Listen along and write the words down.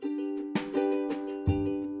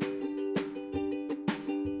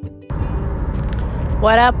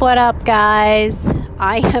What up, guys?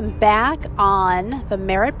 I am back on the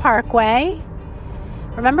Merritt Parkway.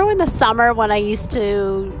 Remember when I used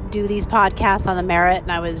to do these podcasts on the Merritt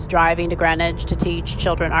and I was driving to Greenwich to teach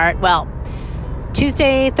children art? Well,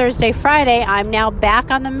 Tuesday, Thursday, Friday, I'm now back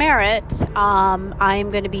on the Merritt. I'm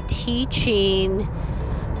going to be teaching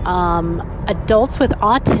adults with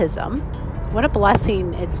autism. What a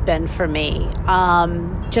blessing it's been for me.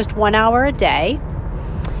 Just 1 hour a day.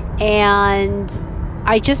 And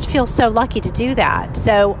I just feel so lucky to do that.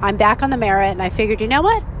 So I'm back on the Merritt and I figured, you know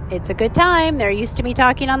what? It's a good time. They're used to me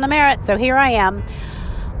talking on the Merritt. So here I am.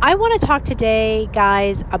 I want to talk today,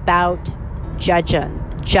 guys, about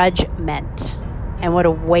judgment and what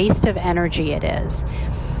a waste of energy it is.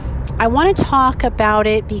 I want to talk about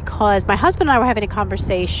it because my husband and I were having a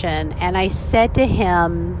conversation and I said to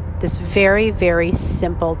him this very, very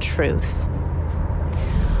simple truth.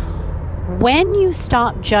 When you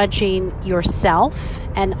stop judging yourself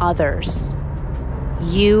and others,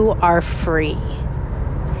 you are free.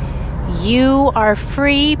 You are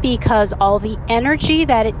free because all the energy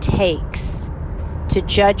that it takes to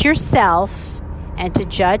judge yourself and to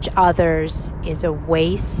judge others is a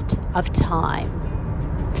waste of time.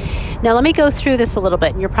 Now, let me go through this a little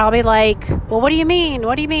bit. And you're probably like, well, what do you mean?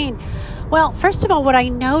 What do you mean? Well, first of all, what I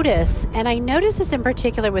notice, and I notice this in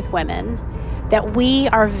particular with women, that we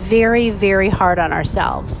are very, very hard on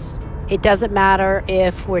ourselves. It doesn't matter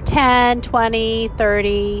if we're 10, 20,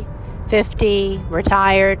 30, 50,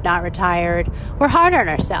 retired, not retired. We're hard on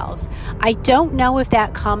ourselves. I don't know if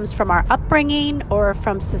that comes from our upbringing or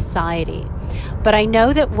from society, but I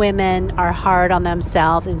know that women are hard on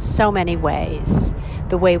themselves in so many ways.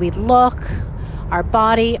 The way we look, our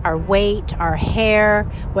body, our weight, our hair,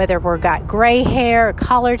 whether we've got gray hair or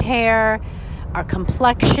colored hair, our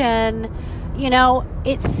complexion. You know,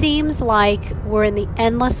 it seems like we're in the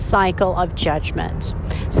endless cycle of judgment.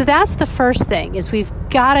 So that's the first thing, is we've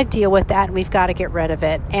got to deal with that and we've got to get rid of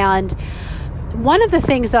it. And one of the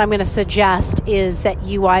things that I'm going to suggest is that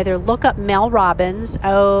you either look up Mel Robbins,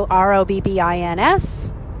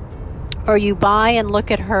 Robbins, or you buy and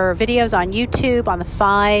look at her videos on YouTube on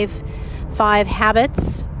the five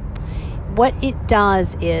habits. What it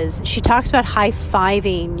does is she talks about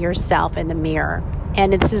high-fiving yourself in the mirror.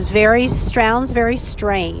 And this sounds very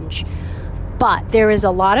strange, but there is a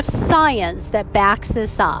lot of science that backs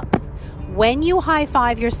this up. When you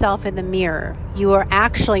high-five yourself in the mirror, you are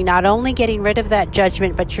actually not only getting rid of that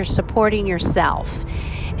judgment, but you're supporting yourself.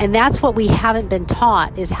 And that's what we haven't been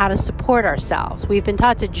taught, is how to support ourselves. We've been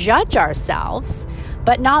taught to judge ourselves,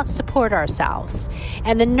 but not support ourselves.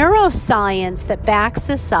 And the neuroscience that backs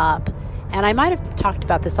this up, and I might have talked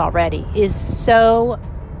about this already, is so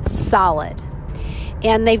solid.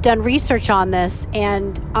 And they've done research on this.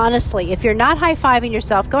 And honestly, if you're not high-fiving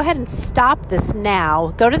yourself, go ahead and stop this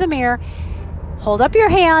now. Go to the mirror, hold up your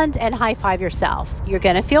hand, and high-five yourself. You're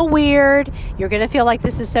going to feel weird. You're going to feel like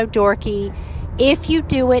this is so dorky. If you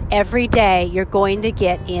do it every day, you're going to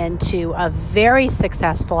get into a very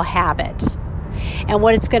successful habit. And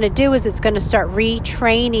what it's going to do is it's going to start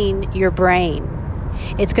retraining your brain.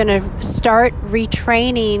 It's going to start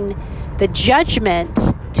retraining the judgment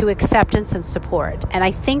to acceptance and support. And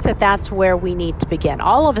I think that that's where we need to begin.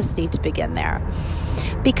 All of us need to begin there.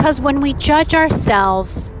 Because when we judge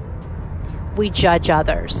ourselves, we judge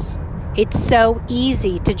others. It's so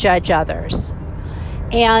easy to judge others.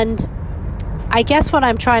 And I guess what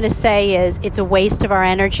I'm trying to say is it's a waste of our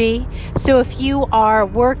energy. So if you are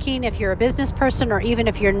working, if you're a business person, or even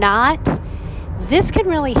if you're not, this can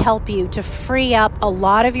really help you to free up a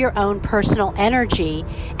lot of your own personal energy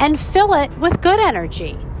and fill it with good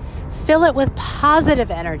energy. Fill it with positive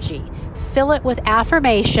energy. Fill it with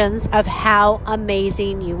affirmations of how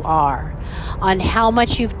amazing you are, on how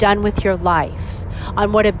much you've done with your life,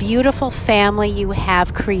 on what a beautiful family you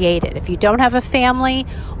have created. If you don't have a family,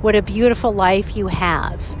 what a beautiful life you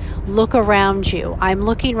have. Look around you. I'm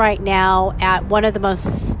looking right now at one of the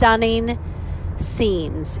most stunning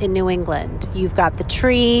scenes in New England. You've got the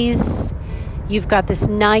trees, you've got this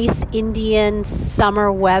nice Indian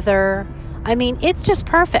summer weather. I mean, it's just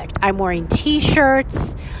perfect. I'm wearing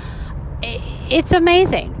t-shirts. It's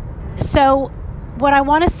amazing. So what I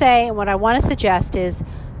want to say and what I want to suggest is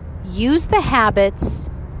use the habits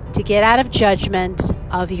to get out of judgment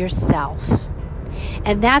of yourself.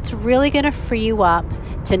 And that's really going to free you up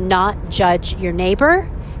to not judge your neighbor,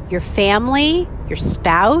 your family, your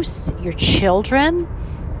spouse, your children,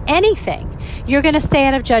 anything. You're going to stay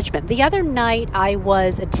out of judgment. The other night I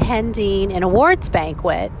was attending an awards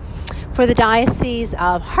banquet for the Diocese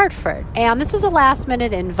of Hartford. And this was a last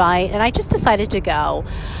minute invite, and I just decided to go.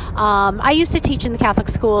 I used to teach in the Catholic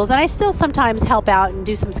schools, and I still sometimes help out and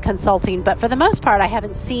do some consulting, but for the most part, I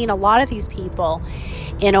haven't seen a lot of these people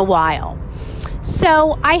in a while.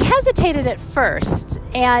 So I hesitated at first,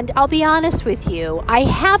 and I'll be honest with you, I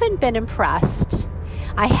haven't been impressed.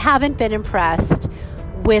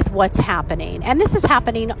 With what's happening. And this is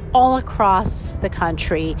happening all across the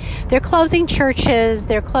country. They're closing churches,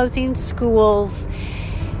 they're closing schools.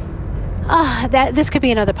 This could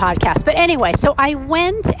be another podcast. But anyway, so I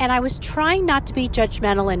went, and I was trying not to be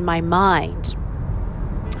judgmental in my mind.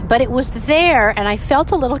 But it was there, and I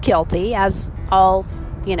felt a little guilty, as all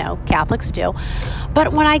Catholics do.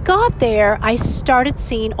 But when I got there, I started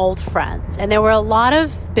seeing old friends, and there were a lot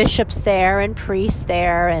of bishops there and priests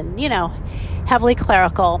there, and heavily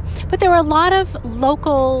clerical, but there were a lot of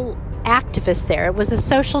local activists there. It was a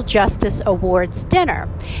social justice awards dinner,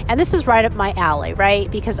 and this is right up my alley, right?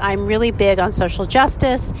 Because I'm really big on social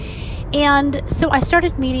justice. And so I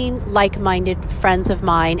started meeting like-minded friends of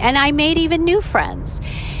mine, and I made even new friends.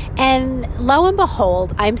 And lo and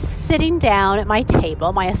behold, I'm sitting down at my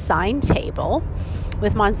table, my assigned table,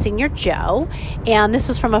 with Monsignor Joe, and this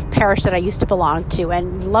was from a parish that I used to belong to.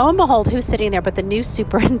 And lo and behold, who's sitting there but the new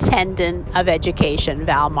superintendent of education,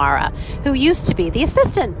 Val Mara, who used to be the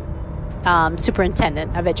assistant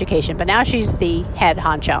superintendent of education, but now she's the head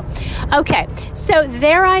honcho. Okay, so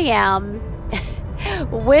there I am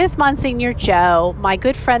with Monsignor Joe, my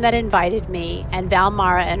good friend that invited me, and Val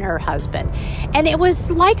Mara and her husband. And it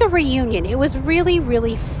was like a reunion. It was really,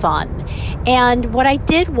 really fun. And what I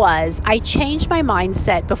did was I changed my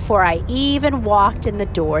mindset before I even walked in the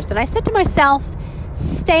doors. And I said to myself,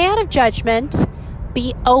 stay out of judgment,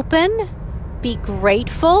 be open, be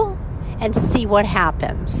grateful, and see what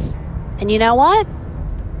happens. And you know what?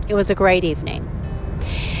 It was a great evening.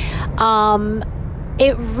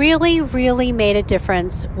 It really, really made a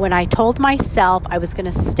difference when I told myself I was going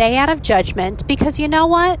to stay out of judgment, because you know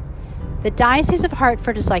what? The Diocese of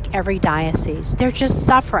Hartford is like every diocese. They're just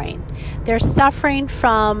suffering. They're suffering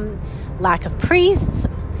from lack of priests.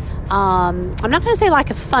 I'm not going to say lack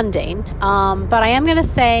of funding, but I am going to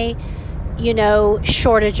say,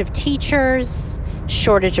 shortage of teachers,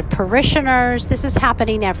 shortage of parishioners. This is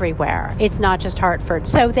happening everywhere. It's not just Hartford.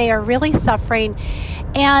 So they are really suffering.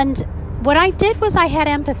 And what I did was I had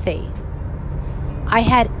empathy.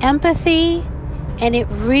 And it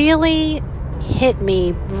really hit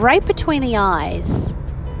me right between the eyes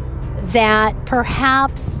that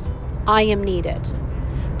perhaps I am needed.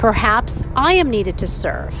 Perhaps I am needed to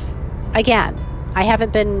serve. Again, I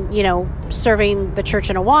haven't been, serving the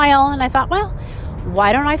church in a while, and I thought, well,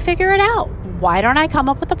 why don't I figure it out? Why don't I come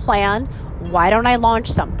up with a plan? Why don't I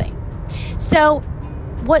launch something? So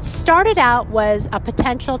what started out was a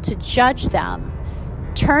potential to judge them,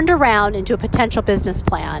 turned around into a potential business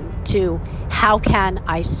plan to how can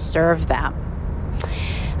I serve them?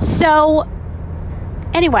 So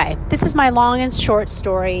anyway, this is my long and short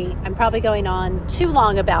story. I'm probably going on too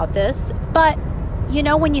long about this, but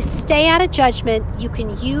when you stay out of judgment, you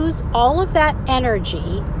can use all of that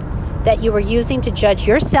energy that you were using to judge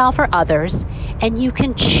yourself or others, and you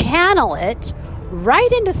can channel it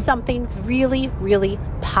right into something really, really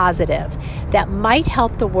positive that might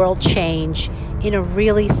help the world change in a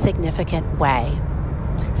really significant way.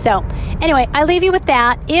 So anyway, I leave you with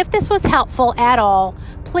that. If this was helpful at all,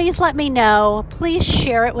 please let me know. Please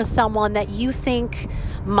share it with someone that you think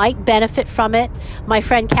might benefit from it. My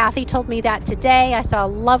friend Kathy told me that today. I saw a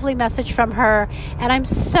lovely message from her, and I'm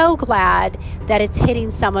so glad that it's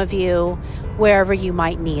hitting some of you wherever you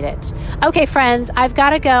might need it. Okay, friends, I've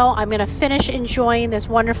got to go. I'm going to finish enjoying this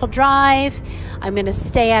wonderful drive. I'm going to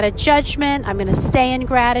stay out of judgment. I'm going to stay in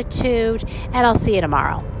gratitude, and I'll see you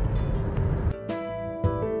tomorrow.